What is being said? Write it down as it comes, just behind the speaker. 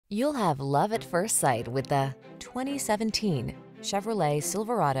You'll have love at first sight with the 2017 Chevrolet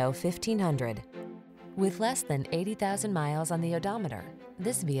Silverado 1500. With less than 80,000 miles on the odometer,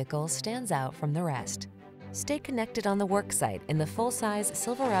 this vehicle stands out from the rest. Stay connected on the worksite in the full-size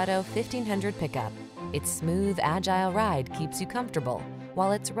Silverado 1500 pickup. Its smooth, agile ride keeps you comfortable,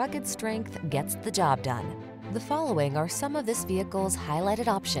 while its rugged strength gets the job done. The following are some of this vehicle's highlighted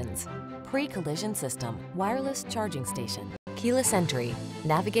options: pre-collision system, wireless charging station, keyless entry,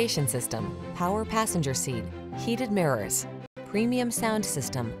 navigation system, power passenger seat, heated mirrors, premium sound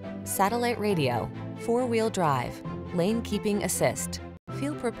system, satellite radio, four-wheel drive, lane keeping assist.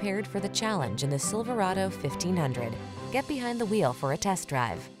 Feel prepared for the challenge in the Silverado 1500. Get behind the wheel for a test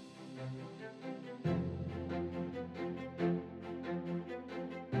drive.